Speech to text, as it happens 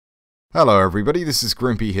Hello everybody, this is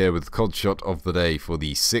Grimpy here with COD Shot of the Day for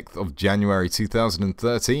the 6th of January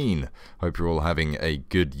 2013. Hope you're all having a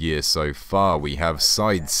good year so far. We have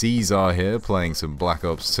Side Caesar here playing some Black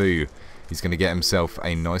Ops 2. He's going to get himself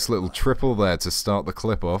a nice little triple there to start the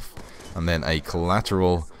clip off, and then a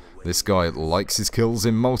collateral. This guy likes his kills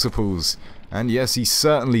in multiples, and yes, he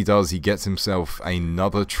certainly does. He gets himself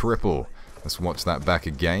another triple. Let's watch that back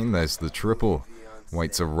again. There's the triple.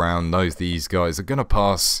 Waits around, knows these guys are going to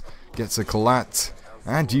pass. Gets a collat,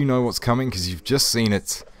 and you know what's coming because you've just seen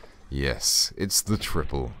it. Yes, it's the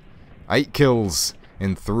triple. 8 kills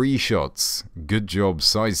in 3 shots. Good job,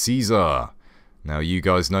 Side Caesar. Now you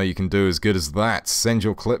guys know you can do as good as that. Send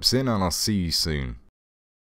your clips in and I'll see you soon.